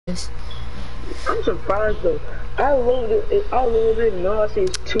I'm surprised though. I literally didn't know I see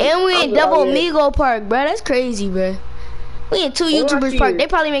it's two. And we in Double Amigo Park, bro. That's crazy, bro. We in two YouTubers Park. They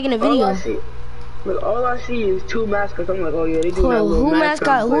probably making a video. But all I see is two mascots. I'm like, oh yeah, they do that little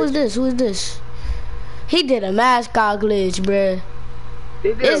mascot. Who is this? Who is this? He did a mascot glitch, bro. They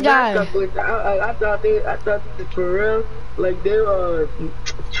did this guy. Glitch. I thought for real, like they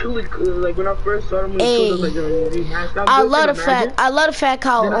truly like when I first saw them. I love the fact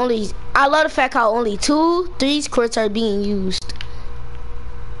how only 2-3 squirts are being used.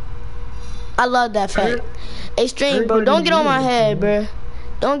 I love that fact. Hey, stream, bro, don't get on my head, bro.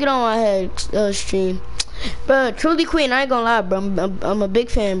 Don't get on my head, stream. Bro, Truly Queen, I ain't gonna lie, bro. I'm a big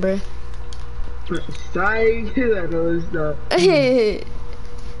fan, bro. I know it's not.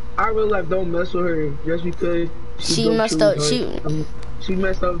 I really like don't mess with her just because she messed up. She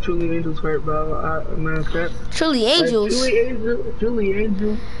messed up Truly Angel's heart, bro. Truly Angels. Like, Truly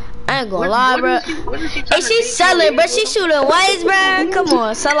Angel. I ain't gonna lie, bro. Hey, she's selling, bro. She shooting whites, bro. Come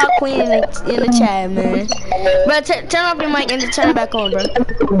on, sell out Queen in the chat, man. Bro, turn off your mic and turn it back on, bro.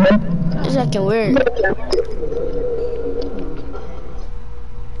 It's fucking weird.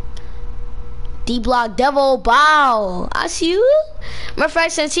 D-Block Devil Bow. I see you. Matter of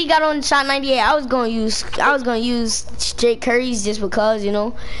fact, since he got on shot 98, I was gonna use straight Curry's just because, you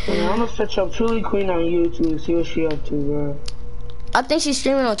know. Yeah, I'm gonna search up Truly Queen on YouTube, see what she up to, bro. I think she's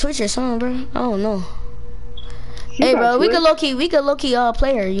streaming on Twitch or something, bro. I don't know. Hey, bro, we could low key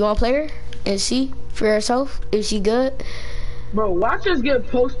play her. You wanna play her and see for yourself if she good? Bro, watch us get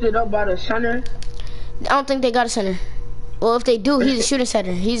posted up by the center. I don't think they got a center. Well, if they do, he's a shooting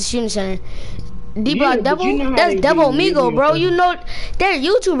center. He's a shooting center. D-Block Devil? You know that's Devil Amigo, bro. You know, they're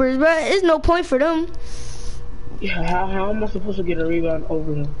YouTubers, bro. There's no point for them. Yeah, how am I supposed to get a rebound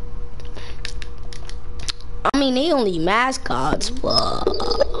over them? I mean, they only mascots, but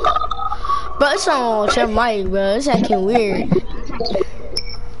it's on your mic, bro. It's acting weird.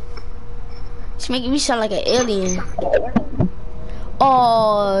 It's making me sound like an alien.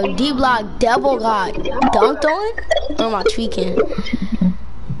 Oh, D-Block Devil got dunked on? Or am I tweaking?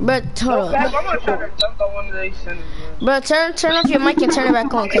 Bro, hold on. Bro, turn off your mic and turn it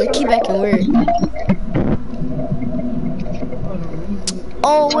back on, cause it keep acting weird.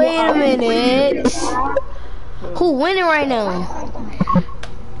 Oh, wait a minute. Who winning right now?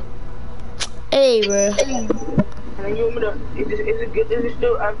 Hey, bro. Is it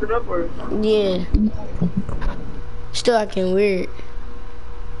still acting up or? Yeah. Still acting weird.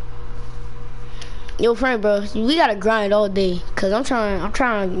 Yo, friend, bro, we gotta grind all day, cause I'm trying to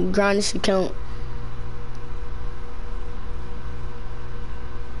grind this account.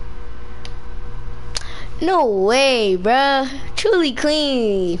 No way, bro. Truly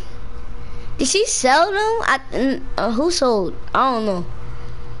Clean. Did she sell them? Who sold? I don't know.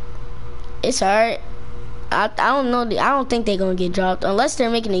 It's alright. I don't know. I don't think they're gonna get dropped unless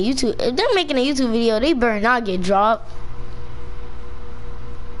they're making a YouTube. If they're making a YouTube video, they better not get dropped.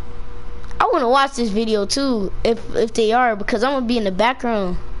 I want to watch this video too, if they are, because I'm gonna be in the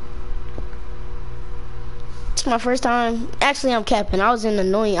background. It's my first time. Actually, I'm capping. I was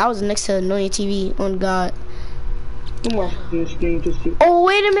next to Annoying TV. On God. Oh,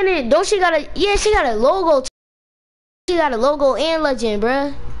 wait a minute. Don't she got a? Yeah, she got a logo. She got a logo and legend,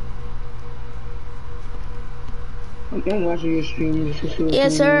 bruh. I'm watching your stream.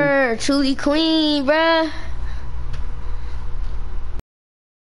 Yes, sir. Truly Queen, bruh.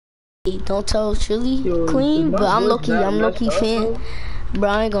 Don't tell Truly Queen, but I'm low-key fan. Bro,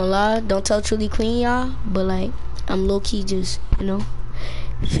 I ain't gonna lie. Don't tell Truly Queen, y'all. But like, I'm low-key just, you know,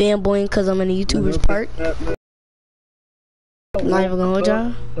 fanboying because I'm in a YouTuber's part. Not even gonna hold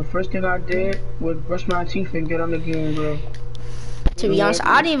y'all. The first thing I did was brush my teeth and get on the game, bro. To be honest,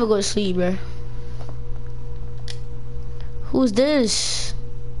 I didn't even go to sleep, bro. Who's this?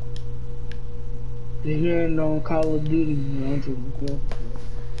 They're hearing on Call of Duty, bro.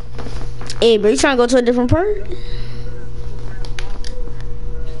 Hey, bro, you trying to go to a different part?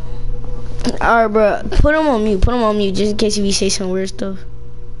 Alright, bro. Put him on mute. Put him on mute just in case he say some weird stuff.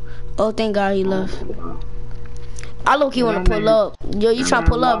 Oh, thank God he left. I low-key want to pull up. Yo, you trying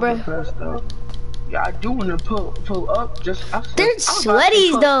to pull up, bro? Yeah, I do want to pull up. They're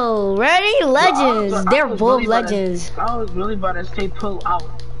sweaties, though. Right? They legends. They're both legends. I was really about to say pull out.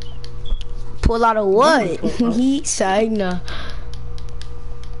 Pull out of what? He said no.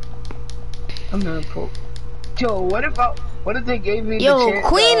 I'm gonna pull. Yo, what if they gave me Yo, the chance?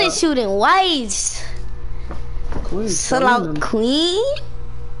 Queen is shooting whites. Sell out Queen?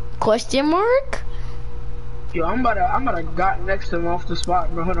 Question mark? Yo, I'm about to got next to him off the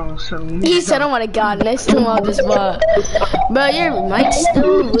spot, bro. Hold on, son. He said I'm gonna got next to him off the spot. Bro, your mic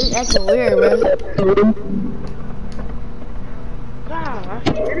still acting weird, bro. God, I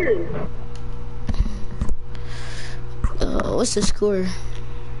swear. What's the score?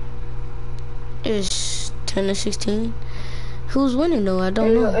 It's 10-16. Who's winning though? I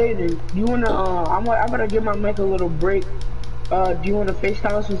don't know. Aiden, you wanna? I'm gonna give my mic a little break. Do you wanna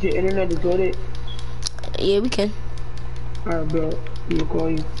FaceTime since your internet is good? Yeah, we can. Alright, bro. We'll call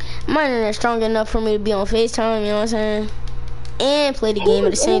you. My internet's strong enough for me to be on FaceTime, you know what I'm saying? And play the game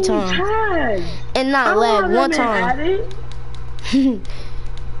at the same time. And not lag one time.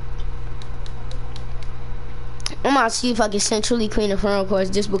 I'm gonna see if I can send Truly Queen a friend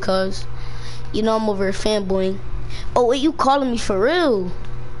request just because, you know, I'm over here fanboying. Oh, wait, you calling me for real?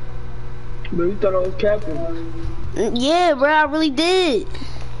 Bro, you thought I was capping. Yeah, bro, I really did.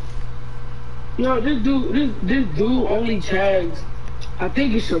 Yo, this dude only tags. I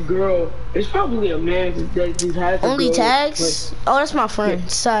think it's a girl. It's probably a man that just has only girl, tags. Oh, that's my friend. Yeah.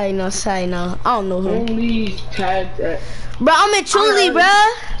 Sorry, no. I don't know him. Only tags. Bro, I'm in Truly, bro.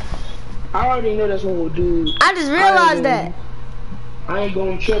 I already know that's what we'll do. I just realized that. I ain't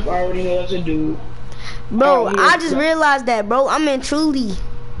gonna trip. I already know that's a dude. Bro, I just realized that, bro. I'm in Truly.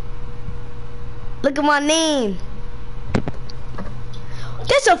 Look at my name.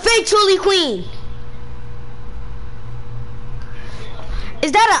 That's a fake Truly Queen.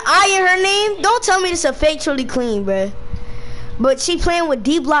 Is that an I in her name? Don't tell me it's a fake Truly Queen, bro. But she playing with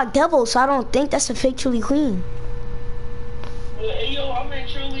D-Block Devil, so I don't think that's a fake Truly Queen. Hey, yo, I'm in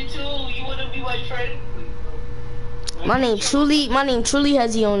Truly too. You wanna be my friend? My name Truly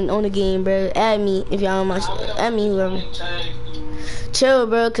has you on the game, bro. Add me if y'all want my, add me whoever. Chill,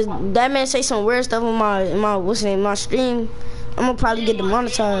 bro, cause that man say some weird stuff on my what's the name, my stream. I'm gonna probably get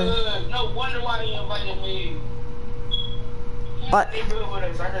demonetized. No wonder why he invited me. What? I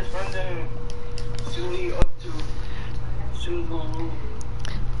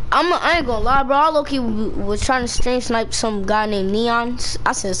ain't gonna lie, bro. I low-key was trying to stream snipe some guy named Neon.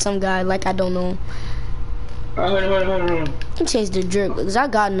 I said some guy, like I don't know him. Hold on. He changed the drip, because I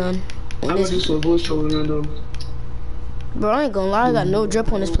got none. I'm gonna do some voice trolling though. Bro, I ain't gonna lie, I got no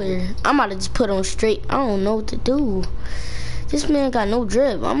drip on this player. I'm about to just put on straight. I don't know what to do. This man got no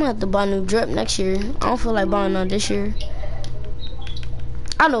drip. I'm gonna have to buy new drip next year. I don't feel like buying none this year.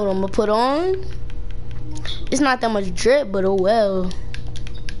 I know what I'm gonna put on. It's not that much drip, but oh well.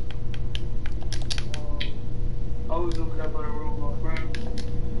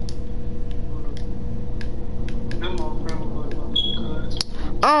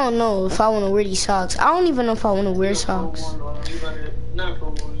 I don't know if I want to wear these socks. I don't even know if I want to wear socks.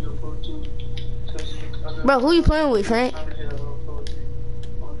 Bro, who you playing with, Frank?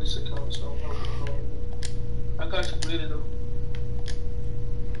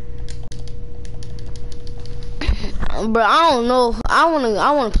 Bro, I don't know. I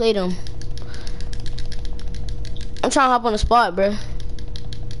wanna play them. I'm trying to hop on the spot, bro.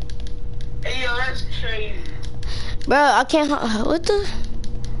 Hey, yo, that's crazy. Bro, I can't. What the?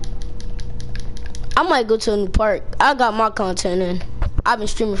 I might go to a new park. I got my content in. I've been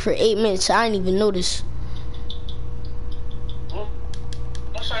streaming for 8 minutes. So I didn't even notice. I'm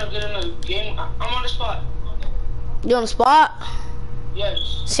trying to get in the game. I'm on the spot. You on the spot?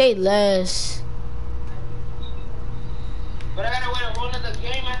 Yes. Say less. But I gotta wait a whole nother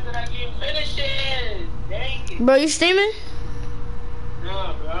game after that game finishes. Dang it. Bro, you streaming?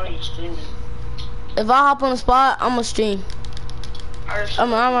 No, bro, I ain't streaming. If I hop on the spot, I'm gonna stream.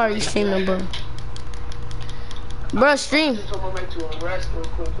 I'm already streaming, bro. Bro, stream.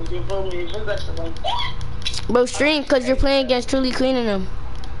 Bro, stream, cause you're playing against Truly Queen and them.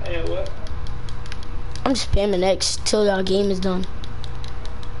 Hey, what? I'm just spamming X till y'all game is done.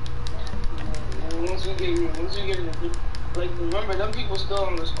 Once we get in the, like, remember, them people still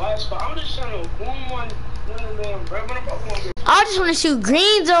on the spot. I'm just trying to boom one of them, bro. I just want to shoot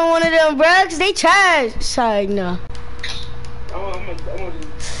greens on one of them, bro, cause they trash. Sorry, no.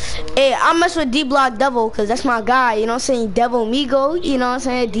 Hey, I mess with D-Block Devil, cause that's my guy, you know what I'm saying? Devil Migo, you know what I'm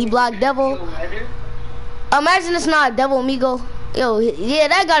saying? D-Block Devil. Imagine it's not Devil Migo. Yo, yeah,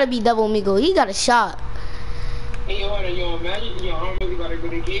 that gotta be Devil Migo. He got a shot. Hey, yo, imagine, yo, I'm really about to go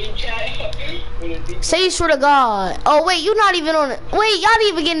to game chat. Say you swear to God. Oh, wait, you not even on it. Wait, y'all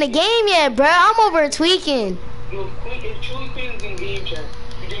didn't even get in the game yet, bro. I'm over tweaking. Yo, if Truly Queen's in game chat,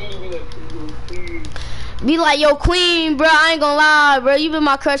 you didn't even be like, Queen. Be like, yo, Queen, bro, I ain't gonna lie, bro. You been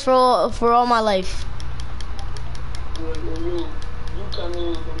my crush for all my life. You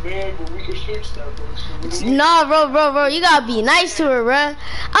Nah, bro, you gotta be nice to her, bro. I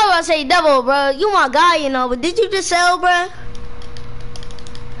was about to say, Devil, bro, you my guy, you know, but did you just sell, bro?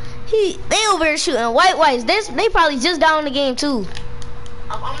 They over here shooting whites. They probably just got on the game too.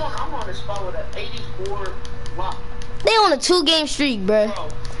 I'm on the spot with an 84 lock. They on a 2-game streak, bro.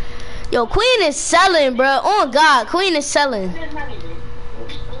 Yo, Queen is selling, bro. Oh God, Queen is selling.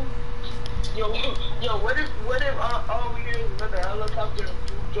 Yo, what if all we hear is the helicopter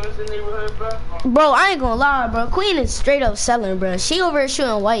joins the neighborhood, bro? Bro, I ain't gonna lie, bro. Queen is straight up selling, bro. She over here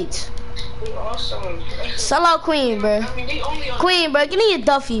shooting whites. We all selling. Sell out Queen, bro. I mean, they only on Queen, bro, give me a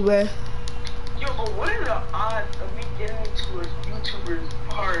Duffy, bro. Yo, but what are the odds of me getting into a YouTuber's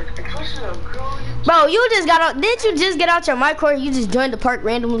park? Especially a girl. Bro, you just got out. Didn't you just get out your mic or you just joined the park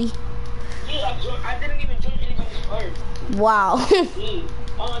randomly? Yeah, I didn't even join anybody's park. Wow. Yeah.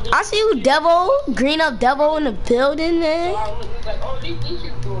 I see you, Devil. Green up Devil in the building, man.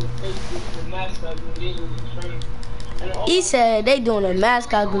 He said they doing a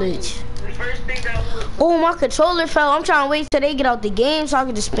mascot glitch. Oh, my controller fell. I'm trying to wait till they get out the game so I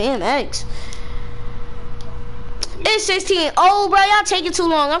can just spam X. It's 16. Oh, bro, y'all taking too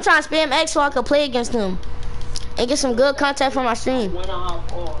long. I'm trying to spam X so I can play against them and get some good content for my stream.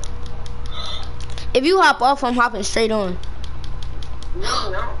 If you hop off, I'm hopping straight on.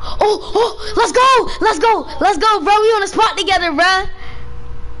 Oh, let's go, bro. We on the spot together, bro.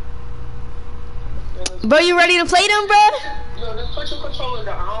 Bro, you ready to play them, bro? Yo, just put your controller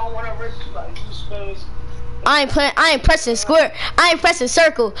down. I don't want to risk like you spells. I ain't pressing square. I ain't pressing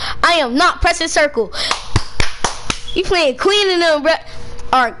circle. I am not pressing circle. You playing Queen in them, bro.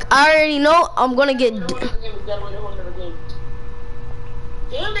 Alright, I already know I'm gonna get.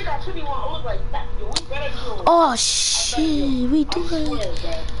 Damn, they got 21 O's like that. Yo, we better do. Oh shit, we do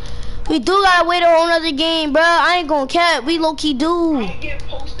gotta wait a whole nother game, bro. I ain't gonna cap. We low key do. I get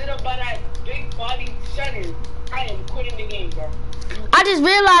posted up by that big body center. I am quitting the game, bro. I just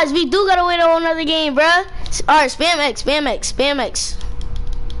realized we do gotta wait a whole nother game, bro. Alright, spam X. What do you mean spam X?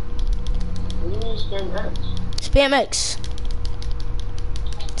 Spam X.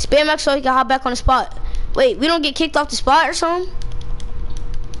 Spam X so he can hop back on the spot. Wait, we don't get kicked off the spot or something?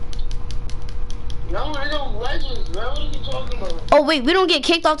 No, they're no legends, bro. What are you talking about? Oh wait, we don't get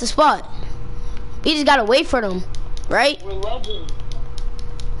kicked off the spot. We just gotta wait for them, right? We're legends.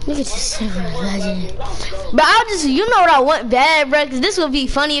 Look at this legend. But I just, you know what I want bad, bro? Cause this would be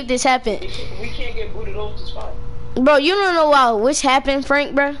funny if this happened. We can't get booted off the spot. Bro, you don't know which happened,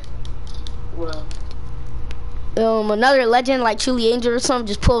 Frank, bro? Well. Another legend like Truly Angel or something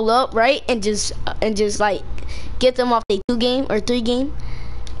just pull up, right? And just like get them off their 2-game or 3-game.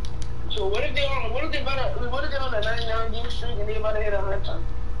 So what if they on a 99 game streak and they about to hit 100 times?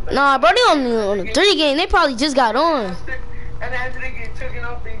 Nah, bro, they on a 3-game. They probably just got on. And after they get taken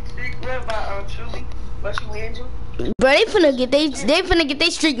off their streak, bro, by Truly Angel. Bro, they finna get they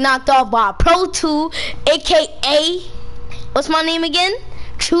streak knocked off by Pro 2, aka what's my name again?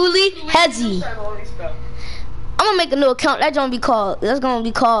 Truly Hezzy. I'm gonna make a new account. That's gonna be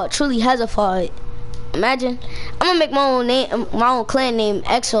called Truly Hezified. Imagine. I'm gonna make my own clan name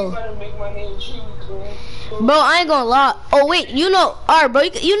EXO. Bro, I ain't gonna lie. Oh wait, you know, alright, bro.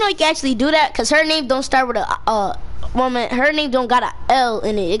 You know you can actually do that because her name don't start with a woman. Her name don't got a L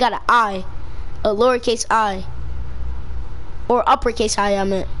in it. It got an I, a lowercase I, or uppercase I. I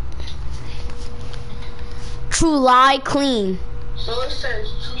meant. True Lie Clean. So it says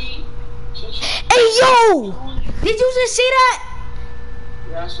Tree. Hey yo! Did you just see that?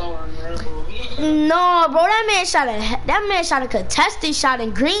 Yeah, I saw it on Rambo. No, bro, that man shot a contested shot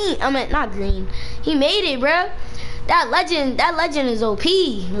in green. I mean, not green. He made it, bro. That legend is OP.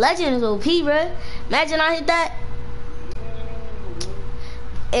 Legend is OP, bro. Imagine I hit that.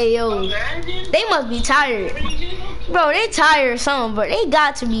 Hey yo, they must be tired, bro. They tired or something, bro. They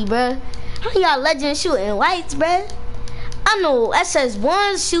got to be, bro. How y'all legend shooting whites, bro? I know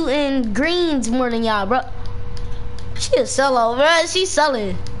SS1 shooting greens more than y'all, bro. She a sellout, bro. She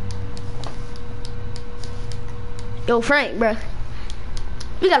selling. Yo, Frank, bro.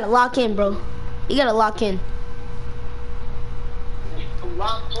 We gotta lock in, bro. You gotta lock in.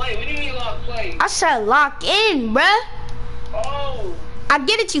 Lock play? What do you mean lock play? I said lock in, bro. Oh. I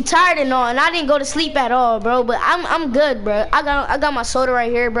get it, you tired and all, and I didn't go to sleep at all, bro. But I'm good, bro. I got my soda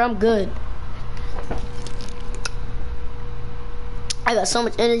right here, bro. I'm good. I got so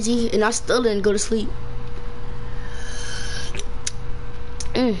much energy, and I still didn't go to sleep.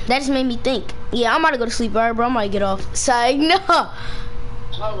 That just made me think. Yeah, I'm about to go to sleep, alright, bro. I'm about to get off. Sorry, no. I'm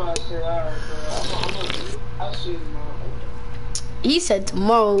about to say, alright, bro. I'll see you tomorrow. He said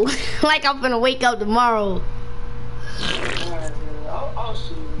tomorrow. Like I'm gonna wake up tomorrow. Alright, bro.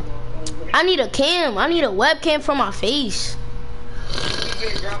 I need a cam. I need a webcam for my face.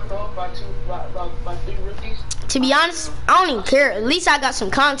 To be honest, I don't even care. At least I got some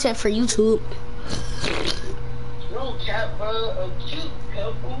content for YouTube. No cap, bro. A cute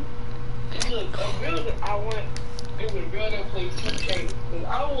couple. Look, I want it with a girl that plays 2K.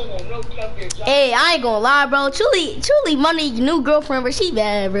 I don't want no couple. Hey, I ain't gonna lie, bro. Truly, money, new girlfriend, but she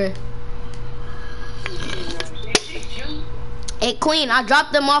bad, bro. She cute. Hey, Queen, I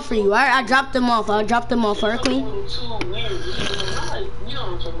dropped them off for you, alright? I dropped them off, her, Queen. You know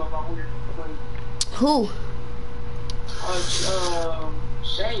what I'm talking about weird. Who?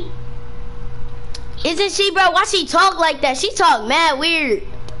 Shay. Isn't she, bro? Why she talk like that? She talk mad weird.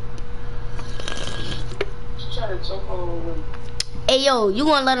 She try to talk over. Hey, yo, you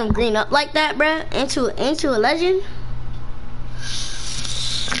gonna let him green up like that, bro? Into a legend?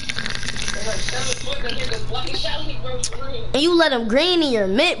 And you let him green in your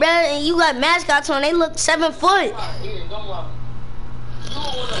mid, bro, and you got mascots on, they look 7 foot. Yeah, don't lie. You don't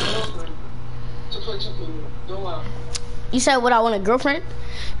want a girlfriend to play 2K. Don't lie. You said what, I want a girlfriend?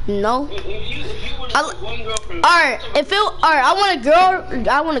 No. If you would have one girlfriend. Alright, I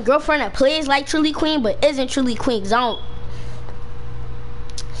want a girlfriend that plays like Truly Queen but isn't Truly Queen, cause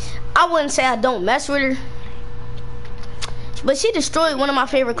I wouldn't say I don't mess with her. But she destroyed one of my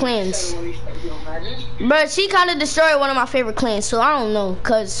favorite clans. But she kinda destroyed one of my favorite clans, so I don't know,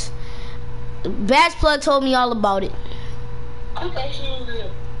 cause Bash Plug told me all about it. I thought she was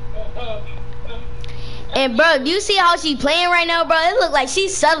And bro, do you see how she playing right now, bro? It look like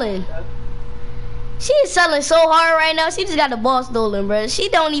she's selling. She's selling so hard right now. She just got the ball stolen, bro. She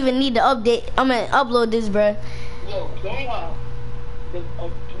don't even need to upload this, bro. Yo, don't lie. The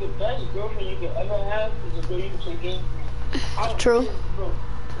best girlfriend you can ever have is a girl you can play games with. True. Bro,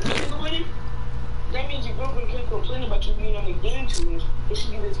 that means your girlfriend can't complain about you being on the game too much. It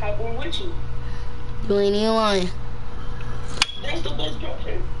should be the type one with you. You ain't even lying. That's the best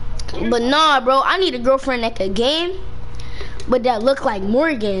girlfriend. But nah, bro, I need a girlfriend that could game, but that look like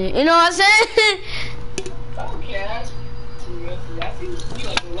Morgan. You know what I'm saying? Okay,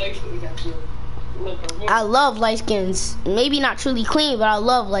 I love light skins. Maybe not Truly Queen, but I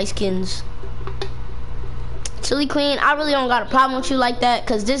love light skins. Truly Queen, I really don't got a problem with you like that,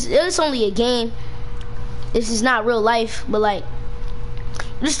 cause it's only a game. This is not real life, but like,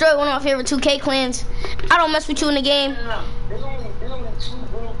 you destroyed one of my favorite 2K clans. I don't mess with you in the game. No. There's only two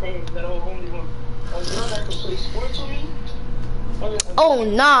real things that I only want. A girl that can play sports with me. Oh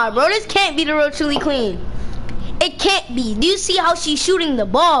nah, bro, this can't be the real Truly Queen. It can't be. Do you see how she's shooting the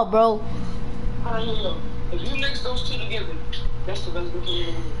ball, bro? I don't know. If you mix those two together, that's the best girlfriend in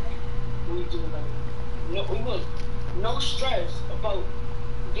the world. What you do about it? No stress about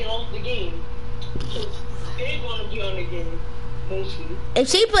getting off the game. Because they're gonna be on the game mostly. If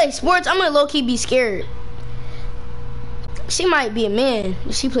she plays sports, I'm gonna low-key be scared. She might be a man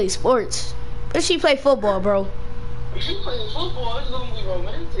if she plays sports. If she play football, bro. If she plays football, it's gonna be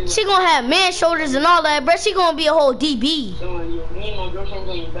romantic. She gonna have man shoulders and all that, bro. She gonna be a whole DB. So, me and my girlfriend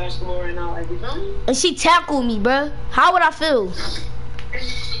playing basketball right now, like, you feel me? And she tackled me, bro. How would I feel? If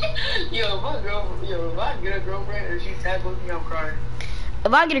I get a girlfriend and she tackles me, I'm crying.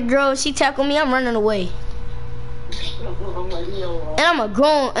 If I get a girl and she tackle me, I'm running away. I'm like, yo.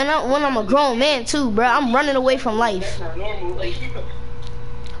 And when I'm a grown man too, bro, I'm running away from life. That's not normal. Like,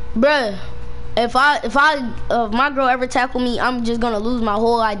 Bruh, if my girl ever tackle me, I'm just gonna lose my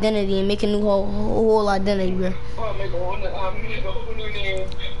whole identity and make a new whole identity, bro. I'll make a whole new name.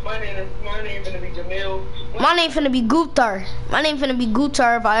 My name finna be Jamil. My name finna be Guptar. My name finna be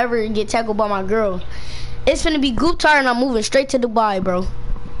Guptar if I ever get tackled by my girl. It's finna be Guptar and I'm moving straight to Dubai, bro.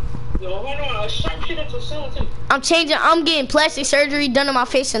 Yo, hold on, a sharpshooter facility. I'm getting plastic surgery done on my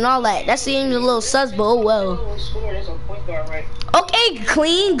face and all that. That's even a little sus, but oh well. That's a point guard, right? Okay,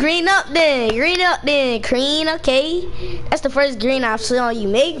 Queen, green up then, Queen, okay. That's the first green I've seen you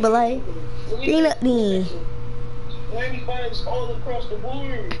make, but like, green up then. 95's all across the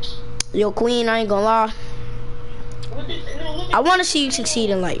board. Yo, Queen, I ain't gonna lie. I wanna see you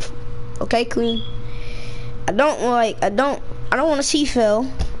succeed in life. Okay, Queen? I don't wanna see you fail.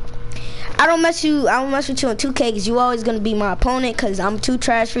 I don't mess with you in 2K because you always gonna be my opponent because I'm too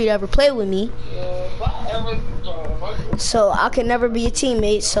trash for you to ever play with me. So I can never be a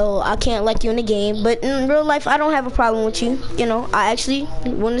teammate, so I can't like you in the game. But in real life, I don't have a problem with you. You know, I actually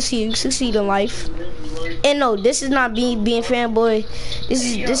want to see you succeed in life. And no, this is not being fanboy. This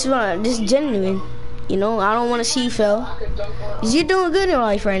is genuine. You know, I don't want to see you fail. Cause you're doing good in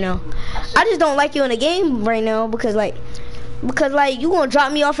life right now. I just don't like you in the game right now because like Because, like, you gonna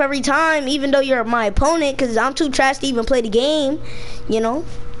drop me off every time, even though you're my opponent, because I'm too trash to even play the game, you know?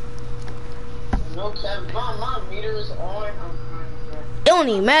 No cap, my meter is on. It don't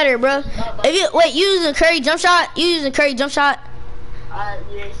even matter, bro. If you, wait, you using Curry jump shot? You using Curry jump shot?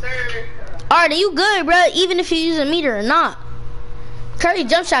 Yes, sir. Alright, then you good, bro, even if you use a meter or not. Curry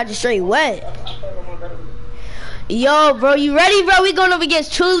jump shot just straight wet. Yo, bro, you ready, bro? We going up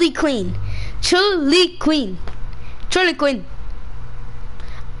against Truly Queen. Truly Queen. Truly Queen.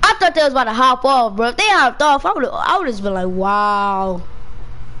 I thought they was about to hop off, bro. If they hopped off, I would have been like, wow.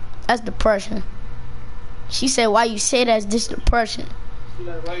 That's depression. She said, why you say that's this depression?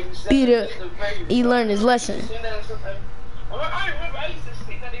 Peter, he learned his lesson. I remember I used to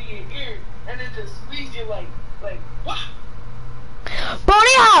stick that in your ear and then just squeeze you like what? Bro,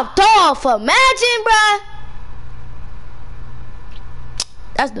 they hopped off. Imagine, bro.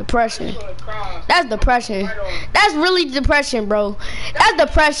 That's depression. That's depression. That's really depression, bro. That's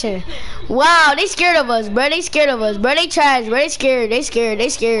depression. Wow, they scared of us, bro. They scared of us, bro. They trash, bro. They scared. They scared. They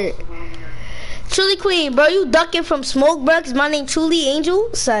scared. Truly Queen, bro. You ducking from smoke, bro? Cause my name Truly Angel.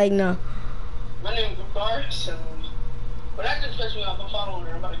 It's like, no. My name is Gafar, so. But that just pissed me off. I'm following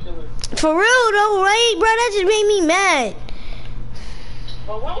her. I'm about to kill her. For real, though, right, bro? That just made me mad.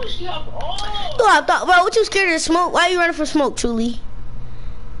 But why was she up? Oh! Yo, I thought, bro, what you scared of the smoke? Why are you running from smoke, Truly?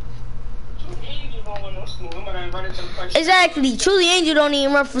 Exactly. Truly Angel don't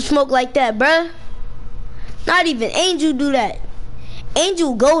even run from smoke like that, bruh. Not even Angel do that.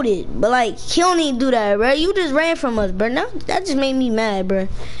 Angel goated, but like he don't even do that, bruh. You just ran from us, bruh. Now that just made me mad, bruh.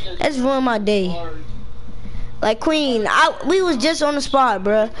 That's ruined my day. Like Queen, we was just on the spot,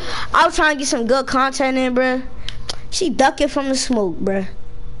 bruh. I was trying to get some good content in, bruh. She ducking from the smoke, bruh.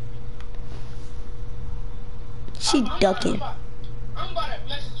 She ducking. I'm about to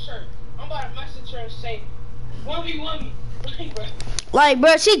message her. I'm about to message her and say, 1v1 me. Like,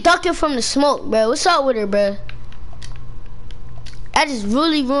 bro, she ducking from the smoke, bro. What's up with her, bro? That just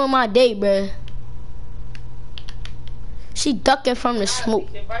really ruined my day, bro. She ducking from the smoke.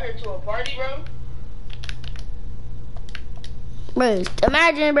 Invite her to a party, bro. Bro,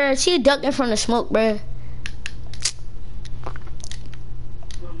 imagine, bro, she ducking from the smoke, bro.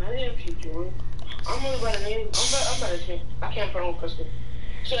 Imagine if she joined. I'm really about to name. I'm about to change. I can't put on Crystal.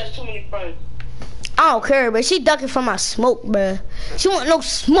 She has too many friends. I don't care, but she ducking from my smoke, bruh. She want no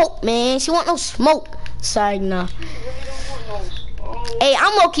smoke, man. She want no smoke. Sorry, nah. Hey,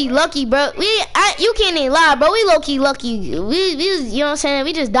 I'm low-key lucky, bro. You can't even lie, bro. We low-key lucky. We you know what I'm saying?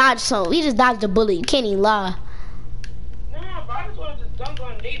 We just dodged something. We just dodged a bullet. You can't even lie. Nah, bro, I just wanted to dunk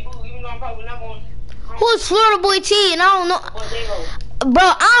on Dayboo, even though I'm probably not going. Who's Florida Boy T? And I don't know.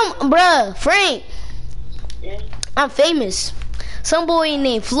 Bro, Frank. Yeah. I'm famous. Some boy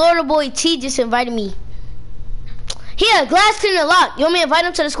named Florida Boy T just invited me. He had glass in the lock. You want me to invite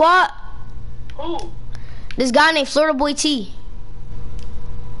him to the squad? Who? This guy named Florida Boy T.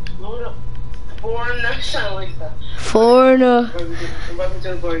 Foreigner, sound like that. Foreigner. Invite me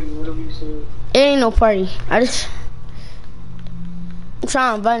to the party, whatever you say. It ain't no party. I'm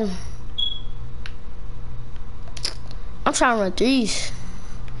trying to invite him. I'm trying to run threes.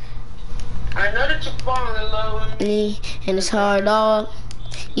 I know that you're falling in love with Me, and it's hard, dog.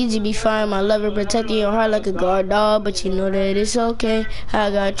 You just be fine, my lover, protecting your heart like a guard dog, but you know that it's okay.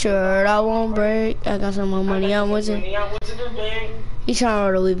 I got your heart, I won't break. I got some more money, I'm with it. He trying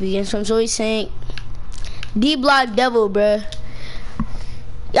to roll the week against him, so he's saying, D-Block Devil, bruh.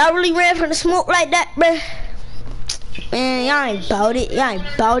 Y'all really ran from the smoke like that, bruh? Man, y'all ain't bout it. Y'all ain't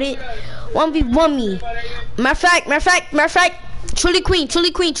bout it. 1v1 me. Matter of fact. Truly Queen.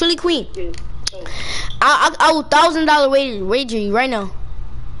 I will $1,000 wager you right now.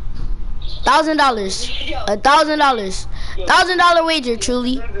 $1,000. $1,000 wager,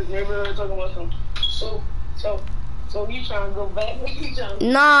 Truly. So you trying to go back?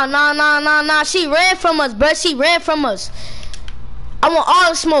 Nah. She ran from us, bruh. She ran from us. I want all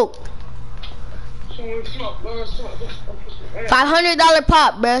the smoke. $500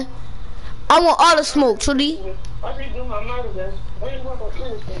 pop, bruh. I want all the smoke, Truly.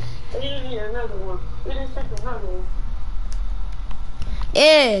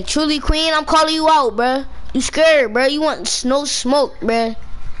 Yeah, Truly Queen, I'm calling you out, bruh. You scared, bruh. You want no smoke, bruh.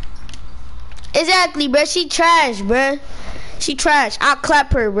 Exactly, bruh. She trash, bruh. She trash. I'll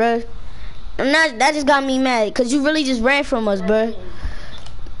clap her, bruh. And that just got me mad, because you really just ran from us, bruh.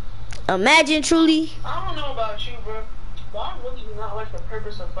 Imagine, Truly. I don't know about you, bruh. But I really do not like the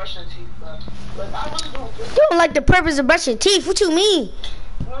purpose of brushing teeth, bro. Like, I really don't. You don't like the purpose of brushing teeth? What you mean?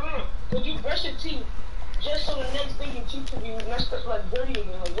 No. Because you brush your teeth just so the next thing your teeth can be messed up, like dirty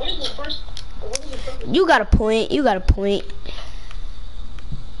again. Like, when is the first You got a point. You got a point.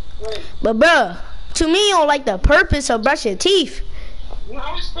 Right. But bruh, to me, you don't like the purpose of brushing your teeth. No,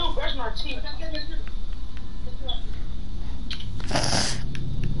 I still brush my teeth.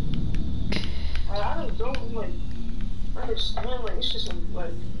 I don't like. I understand, like, it's just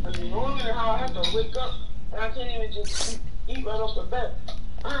like annoying how I have to wake up and I can't even just eat right off the bat.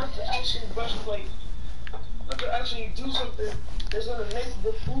 I have to actually brush, like, I have to actually do something that's gonna make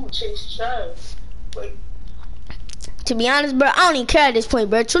the food taste trash. Like, To be honest, bro, I don't even care at this point,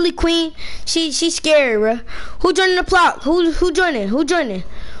 bro. Truly Queen, she's scary, bro. Who joining the plot? Who joining? Who joining?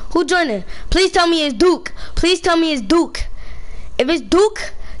 Who joining? Please tell me it's Duke. Please tell me it's Duke. If it's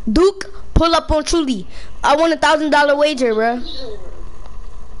Duke, pull up on Truly. I want $1,000 wager, bro.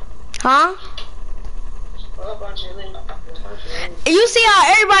 Huh? You see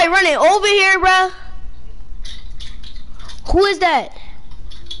how everybody running over here, bro? Who is that?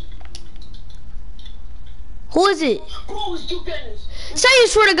 Who is it? who's Duke Dennis? Say you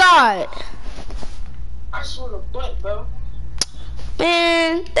swear to God. I swear to butt, bro.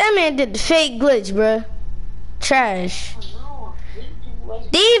 Man, that man did the fake glitch, bro. Trash. No, people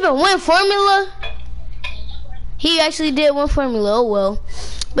like Did he even win Formula? He actually did win Formula, oh well.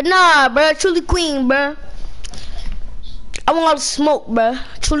 But nah, bro, Truly Queen, bro. I want all the smoke, bro.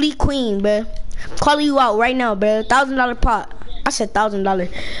 Truly Queen, bro. Calling you out right now, bro. $1,000 pot. I said $1,000.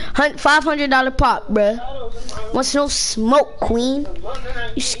 $500 pot, bro. Want no smoke, Queen?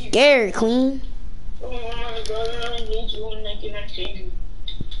 You scared, Queen?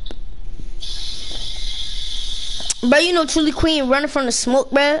 Bro, you know Truly Queen running from the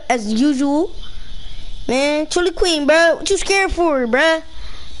smoke, bro, as usual. Man, Truly Queen, bro, what you scared for, bro?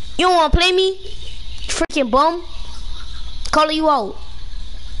 You don't want to play me? Freaking bum. Calling you out.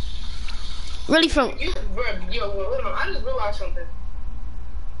 Really from... Bro, yo, hold on. I just realized something.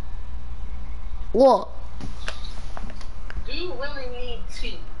 What? Do you really need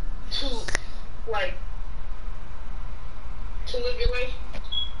tea to, like, to live your life?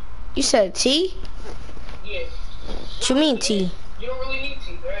 You said tea? Yeah. What you mean tea? You don't really need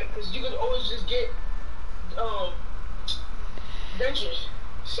tea, right? Because you could always just get, dentures.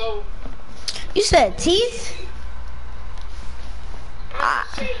 So... You said teeth? I'm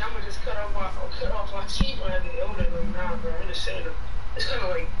just saying, I'm gonna just cut off my teeth when I get older. Like, nah, bro. I'm just saying, it's kind of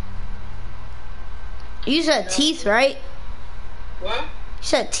like... You said teeth, right? What? You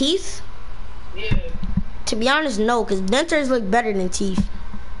said teeth? Yeah. To be honest, no, because dentures look better than teeth.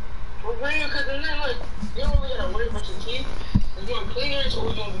 For real, because then, like, you don't really gotta worry about your teeth. It's gonna clean it, or it's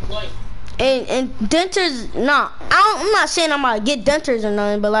gonna be white. And dentures, nah, I'm not saying I'm gonna get dentures or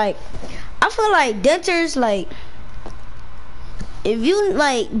nothing, but like, I feel like dentures, like, if you,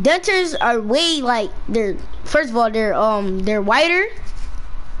 like, dentures are way, like, they're, first of all, they're whiter,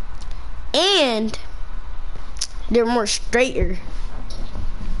 and they're more straighter.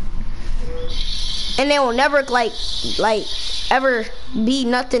 And they will never, like, ever be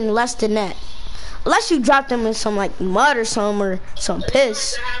nothing less than that. Unless you drop them in some, like, mud or something, or some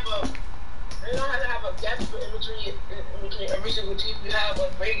piss. They don't have to have a gap in between every single tooth you have,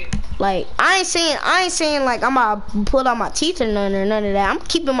 like Reagan. Like, I ain't saying like I'm gonna pull out my teeth or none of that. I'm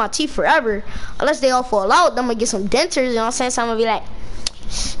keeping my teeth forever. Unless they all fall out, then I'm gonna get some dentures, you know what I'm saying? So I'm gonna be like,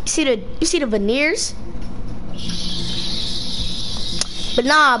 you see the veneers? But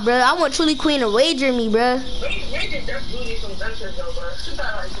nah, bro, I want Truly Queen to wager me, bro. Reagan definitely needs some dentures though, bro. She's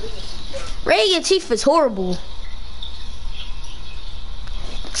not like Reagan. Reagan teeth is horrible.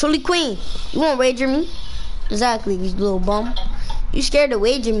 Truly Queen, you won't wager me? Exactly, you little bum. You scared to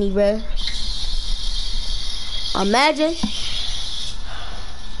wager me, bro. Imagine.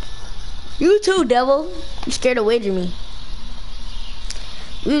 You too, devil. You scared to wager me.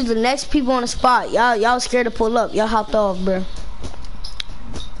 We was the next people on the spot. Y'all scared to pull up. Y'all hopped off, bro.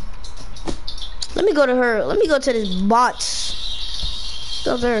 Let me go to her. Let me go to this bots.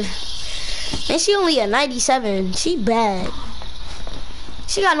 Go there. And she only at 97. She bad.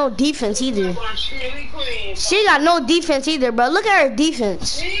 She got no defense either. She got no defense either, bro. Look at her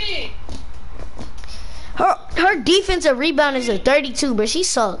defense. Her defensive rebound is a 32, but she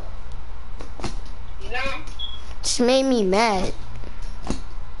suck. She made me mad.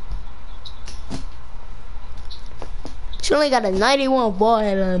 She only got a 91 ball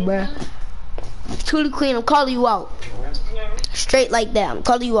head on her, bro. Truly Queen, I'm calling you out. Straight like that, I'm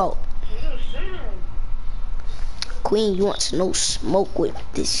calling you out. Queen, you want no smoke with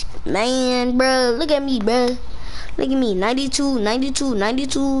this man, bro? Look at me, bro. Look at me,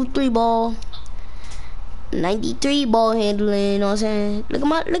 92, 3 ball. 93 ball handling, you know what I'm saying?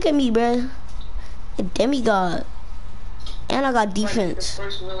 Look at me, bro. A demigod. And I got defense. The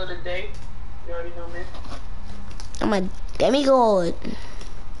first meal of the day. You already know me. I'm a demigod.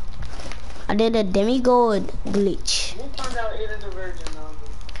 I did a demigod glitch. We found out Aiden's a virgin now.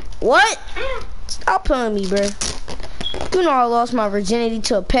 What? Stop playing me, bro. You know I lost my virginity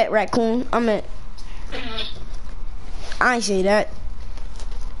to a pet raccoon. I ain't say that.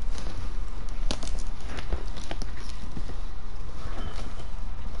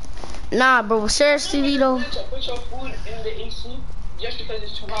 Nah, bro, seriously though. Put your food in the AC just because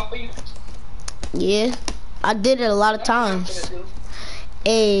it's too hot for you. Yeah, I did it a lot of times.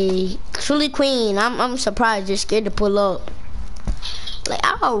 Hey, Truly Queen, I'm surprised you're scared to pull up. Like,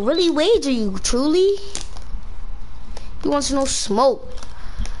 I'll really wager you, Truly. You want to know smoke?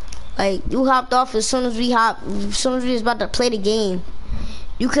 Like, you hopped off as soon as we was about to play the game.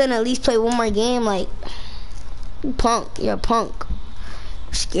 You couldn't at least play one more game. Like, you punk, you're a punk.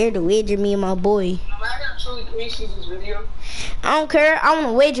 Scared to wager me and my boy. I got Truly Queen sees this video. I don't care. I want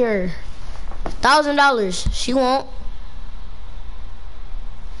to wager her $1,000. She won't.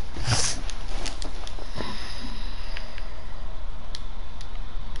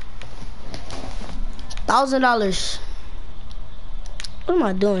 $1,000. What am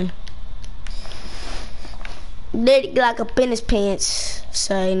I doing? Dirty like a penis pants.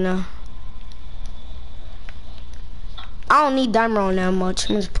 Say no. I don't need dimer on that much.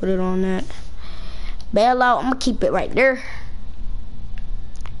 I'm just put it on that. Bail out. I'm gonna keep it right there.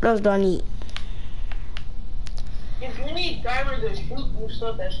 What else do I need? If you need dimer to shoot, you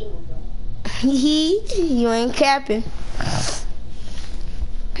stuff that shit with them. You ain't capping.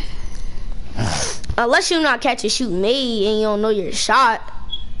 Unless you're not catch and shoot me and you don't know your shot.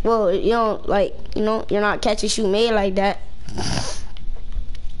 Well, you don't like, you know, you're not catch and shoot me like that.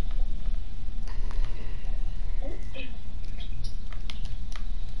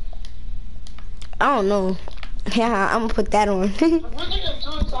 I don't know. Yeah, I'm gonna put that on. I'm looking at two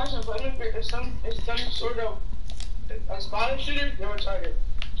attacks, but it's some sort of a spotted shooter, they're retarded.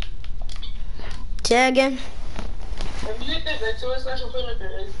 Say again. If you think that two attacks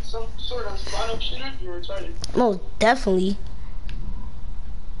is some sort of spotted shooter, you're retarded. Most definitely.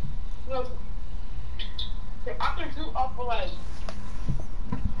 No, I can do up for like.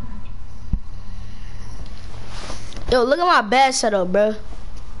 Yo, look at my bad setup, bro.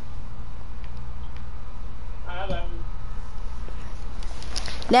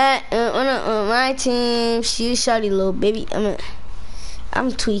 That on my team, she shawty little baby.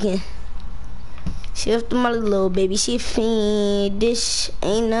 I'm tweaking. She after my little baby. She fiend. This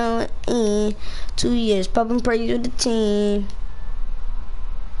ain't no end. 2 years popping praise with the team.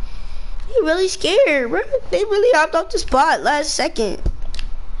 You really scared, bro? They really hopped off the spot last second.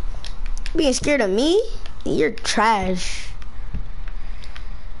 Being scared of me? You're trash.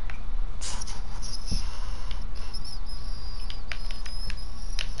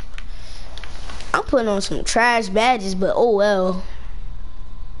 I'm putting on some trash badges, but oh well.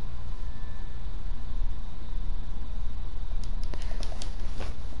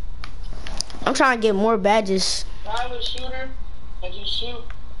 I'm trying to get more badges. I have a shooter. I just shoot.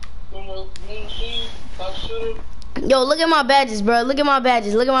 Shooter. Yo, look at my badges, bro. Look at my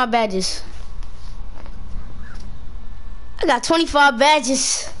badges. Look at my badges. I got 25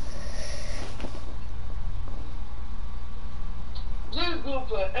 badges. Just go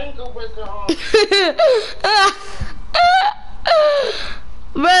for ankle breaker on.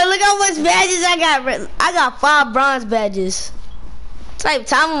 Bro, look how much badges I got, bro. I got 5 bronze badges. Type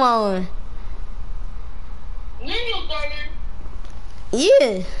time am I on?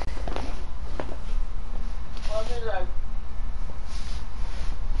 Yeah.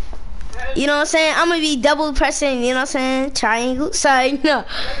 You know what I'm saying? I'm gonna be double pressing, you know what I'm saying? Triangle, sorry, no.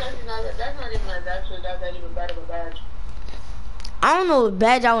 That's not even like that shit. That's not even bad of a badge. I don't know what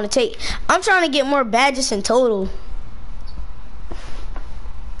badge I want to take. I'm trying to get more badges in total.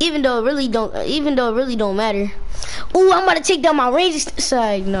 Even though it really don't matter. Ooh, I'm about to take down my range.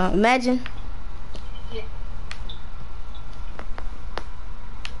 Sorry, no, imagine.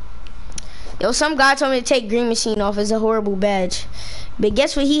 Yo, some guy told me to take Green Machine off. It's a horrible badge. But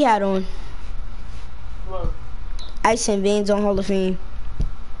guess what he had on? What? Ice and Veins on Hall of Fame.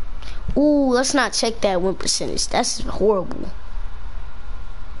 Ooh, let's not check that win percentage. That's horrible.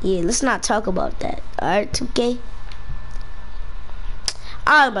 Yeah, let's not talk about that. Alright, 2K.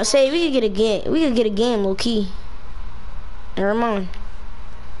 I was about to say we could get a game. We could get a game low key. Never mind.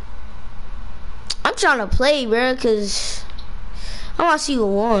 I'm trying to play, bro, cause I want to see who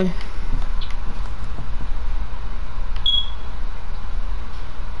won.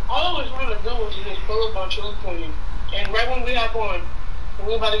 All I was trying to do was just pull up on Truly Queen. And right when we hop on, when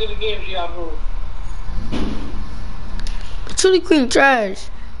we about to get the game, she got pulled. Truly Queen trash.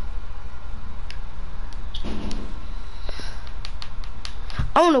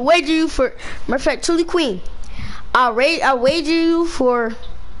 I want to wager you for, matter of fact, Truly Queen. I'll wager you for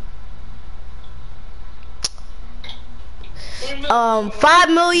 5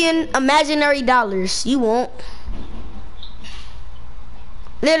 million imaginary dollars. You won't.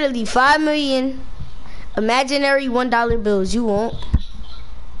 Literally 5 million imaginary $1 bills. You won't.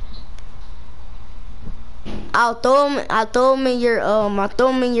 I'll throw them in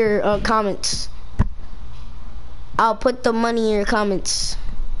your comments. I'll put the money in your comments.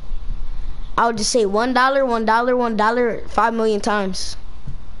 I'll just say $1, $1, $1, 5 million times.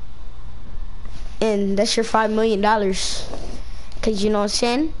 And that's your $5 million. Cause you know what I'm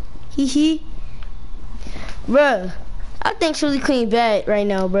saying? Hee hee. Bruh, I think Truly Queen bad right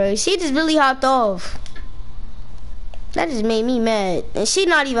now, bro. She just really hopped off. That just made me mad. And she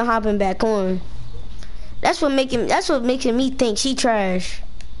not even hopping back on. That's what making me think she trash.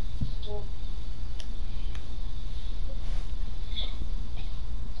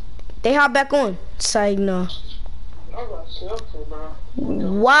 They hop back on. Side no.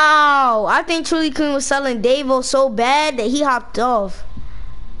 Wow, I think Truly Queen was selling Davo so bad that he hopped off.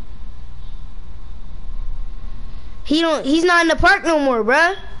 He's not in the park no more,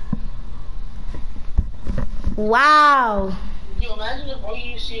 bruh. Wow. Yo, imagine if all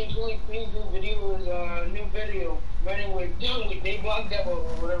you see in Truly Queen's new video was a new video running with Davo or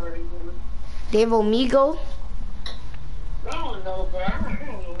whatever they do. Davo Migo. I don't know, bro. I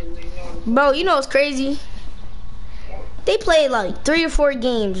don't know his name. Bro, you know what's crazy? They played like 3 or 4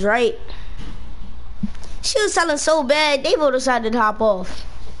 games, right? She was selling so bad, Davo decided to hop off.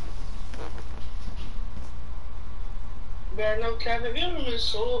 Man, no, Kevin, have you ever been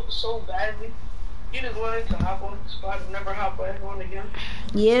so badly? You just wanted to hop on the spot and never hop back on again?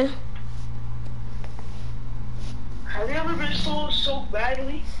 Yeah. Have you ever been so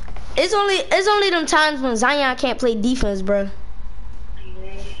badly? It's only them times when Zion can't play defense, bro.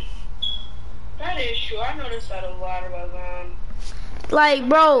 That is true. I noticed that a lot about Zion. Like,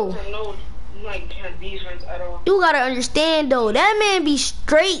 bro. Like defense at all. You gotta understand though, that man be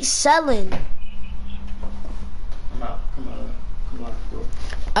straight selling. Come out.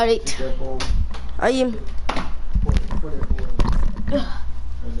 Alright. Are you?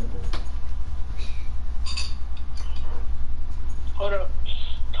 Hold up.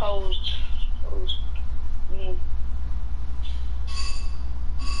 Toes.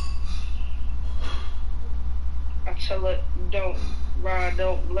 I tell it, don't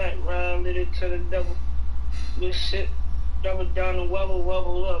let ride, let it to the devil. Just sit, double down and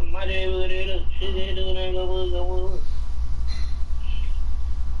wobble up. My day with it up, shit they do, and go.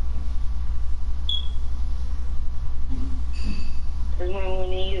 Cause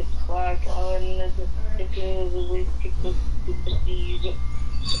when you clock on the because of it, people see you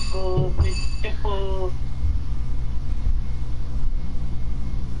so beautiful.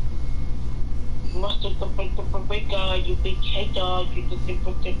 Must have the big guy, you big head dog, you the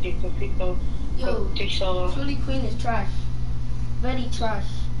Yo, Truly Queen is trash. Very trash.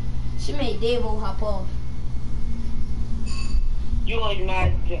 She made Davo hop off. You like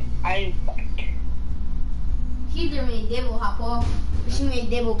not, I back. She just made Davo hop off, but she made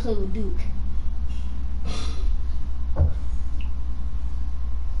Davo play with Duke.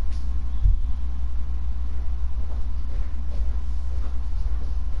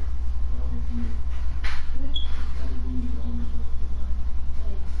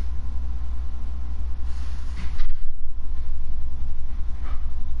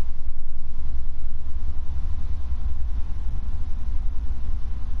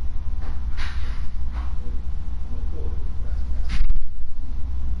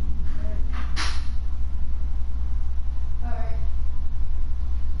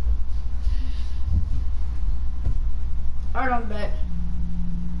 Alright, I'm back.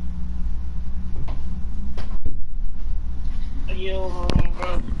 Yo, hold on,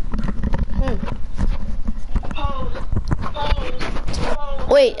 bro. Pose.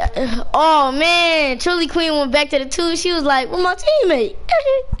 Wait, oh man, Truly Queen went back to the 2. She was like, well, my teammate.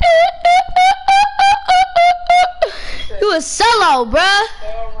 You a sellout,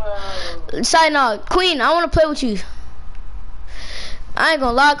 bruh. Sorry, no, Queen, I want to play with you. I ain't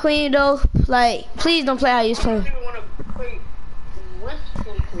gonna lie, Queen, though. Like, please don't play how you was playing. I don't even want to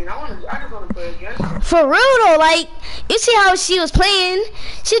play with Queen. I just want to play against her. For real, though, like, you see how she was playing?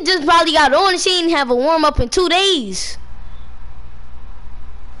 She just probably got on and she didn't have a warm-up in 2 days.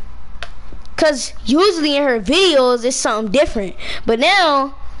 Because usually in her videos, it's something different. But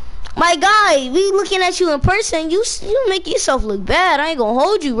now, my guy, we looking at you in person, you make yourself look bad. I ain't gonna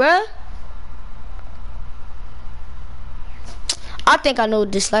hold you, bruh. I think I know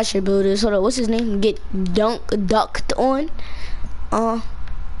what this slasher build is. Hold on, what's his name? Get ducked on.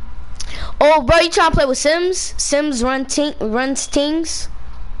 Oh, bro, you trying to play with Sims? Sims runs things.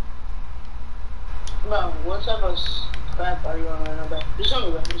 Bro, what type of crap are you on right now, bro? You show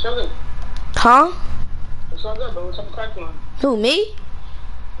me, bro. You show me. Huh? It's all good, bro. What type of crap you on? Who, me?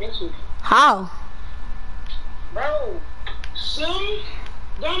 Yes, you. How? Bro, Sims,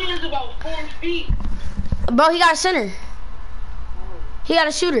 that man's about 4 feet. Bro, he got a center. He got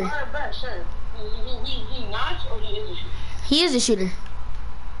a shooter. Alright, bro, sure. He not or he is a shooter? He is a shooter.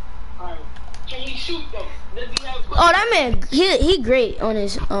 Alright. Can he shoot though? Does he have Oh, that man, he great on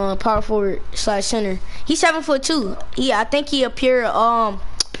his power forward / center. He's 7'2". I think he appear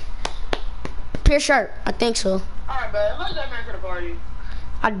sharp. I think so. Alright, bro. Invite that man to the party.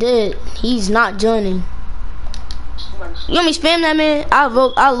 I did. He's not joining. You want me to spam that man? I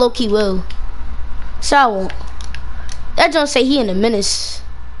low key will. So I won't. That don't say he in a menace.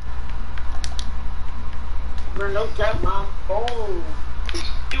 Bro, no cap, my phone.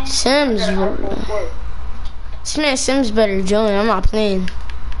 Sims, this man Sims better join. I'm not playing.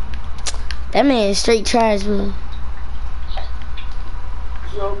 That man is straight trash, bro.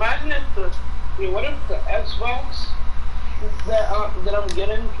 Yo, imagine if what if the Xbox that I'm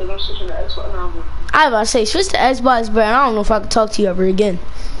getting, because I'm switching to Xbox now. I was about to say, switch to Xbox, bro. I don't know if I can talk to you ever again.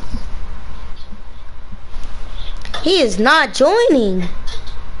 He is not joining.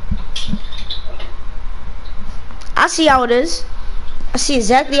 I see how it is. I see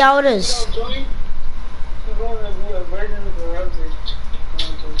exactly how it is.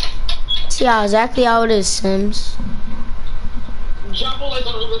 See how exactly how it is, Sims. Jump like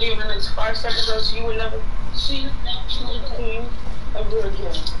on the video in the next 5 seconds, else you will never see Queen ever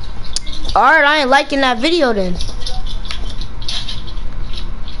again. Alright, I ain't liking that video then.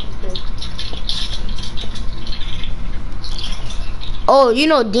 Oh, you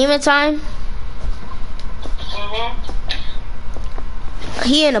know Demon Time?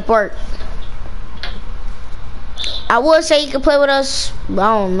 He in the park. I would say he could play with us, but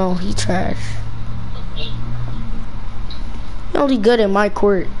I don't know. He trash. He only good in my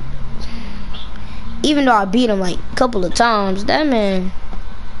court. Even though I beat him like a couple of times, that man,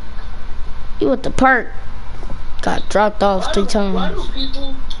 he went to park, got dropped off 3 times. Why do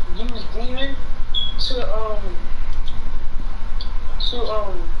people use Demon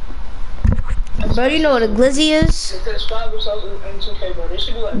Bro, you know what a glizzy is?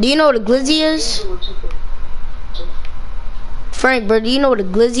 Do you know what a glizzy is? Frank, bro, do you know what a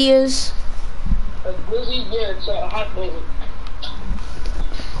glizzy is? A glizzy, yeah, it's a hot dog.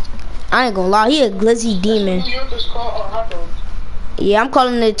 I ain't gonna lie, he a glizzy demon. New York is called a hot dog. Yeah, I'm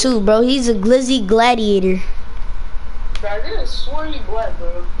calling it too, bro. He's a glizzy gladiator. Bro, I didn't swear you black,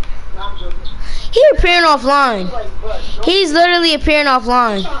 bro. Nah, I'm joking. He appearing offline. He's literally appearing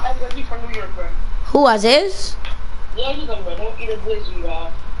offline. He's trying to act like he's from New York, bro. Who, Aziz? Yeah, he's like, bro, don't eat a glizzy,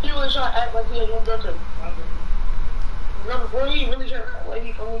 bro. He really trying to act like he has no daughter. Remember, bro, he really trying to act like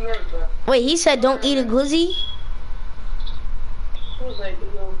he's from New York, bro. Wait, he said don't eat a glizzy? He was like,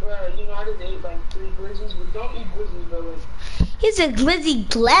 yo, bro, you know, I just ate like 3 glizzies, but don't eat glizzies, bro. Like, He's a glizzy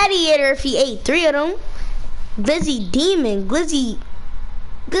gladiator if he ate 3 of them. Glizzy demon, glizzy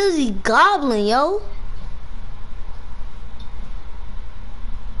goblin, yo.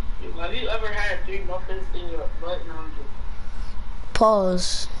 have you ever had 3 muffins in your butt? No, I'm joking.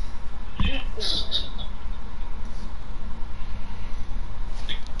 Pause.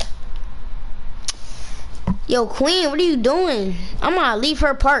 Yo, Queen, what are you doing? I'm gonna leave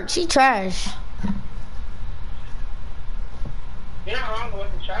her park. She trash. You're not wrong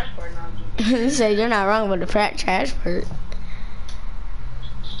with the trash part, now, I'm joking. You said you're not wrong with the trash part.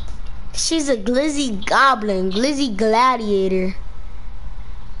 She's a glizzy goblin, glizzy gladiator.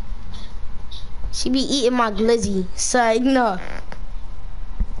 She be eating my glizzy, so no.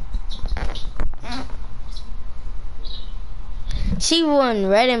 She won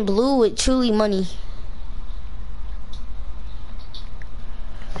red and blue with Truly money.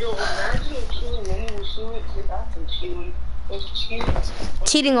 Yo, imagine if Truly money was suing, because that's some cheating. It's cheating.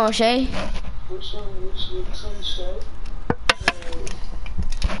 Cheating on Shay.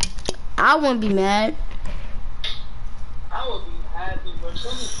 I wouldn't be mad. I would be happy, but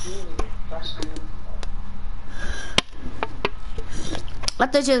Truly cheating. That's good. I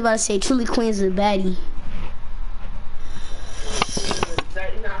thought you was about to say Truly Queen's a baddie.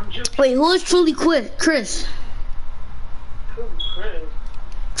 Wait, who is Truly Chris? Truly Chris.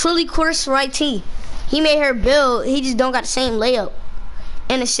 Truly Chris right T. He made her build, he just don't got the same layup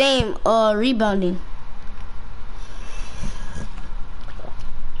and the same rebounding.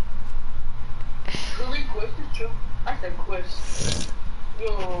 Truly Quist is true. I said Quist.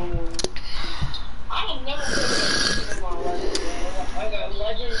 Yo. I ain't never played that in my life, bro. I got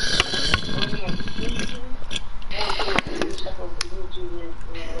Legends, on my YouTube, and put stuff on YouTube and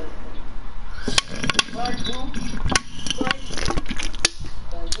what I do,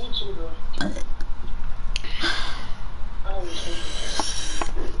 YouTube, I always think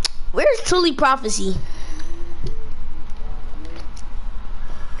Where's Truly Prophecy?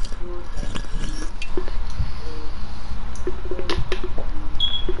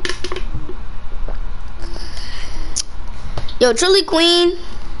 Yo, Truly Queen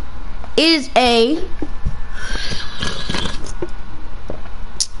is a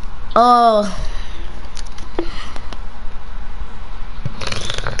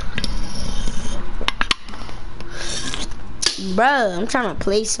bruh, I'm trying to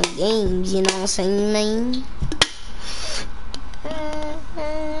play some games, you know what I'm saying, man?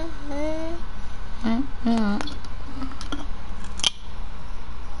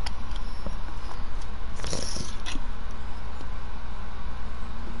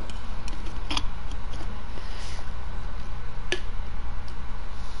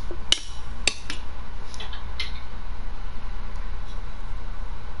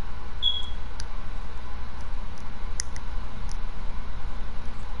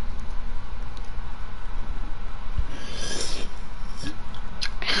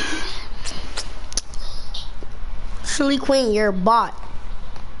 Truly Queen, you're a bot.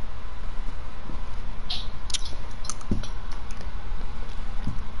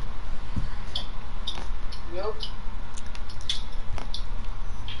 Yep.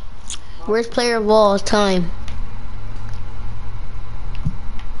 Worst player of all time.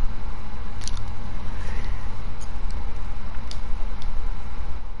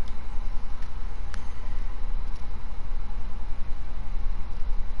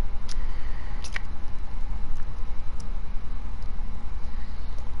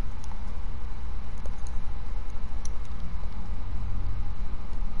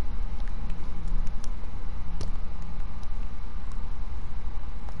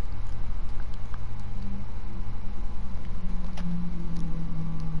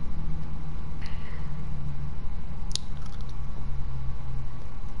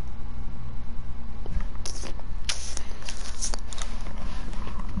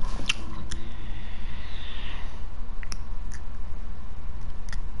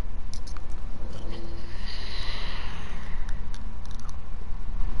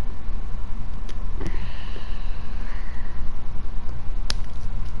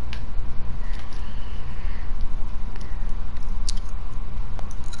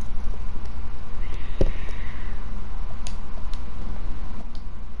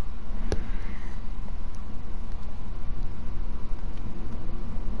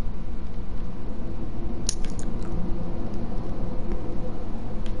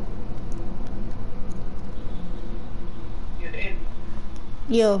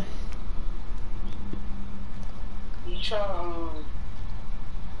 Yo. You try,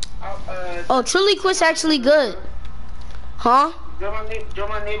 Oh, Truly Quit's actually good. Huh? Join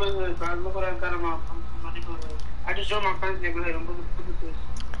my neighborhood, bro. Look what I got in my neighborhood. I just joined my friend's neighborhood. I'm looking at this.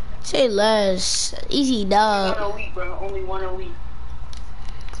 Say less. Easy dub. 1 a week, bro. Only 1 a week.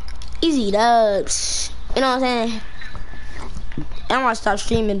 Easy dubs. You know what I'm saying? I'm gonna stop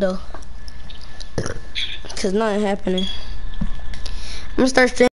streaming though. Cause nothing happening. I'm gonna start streaming.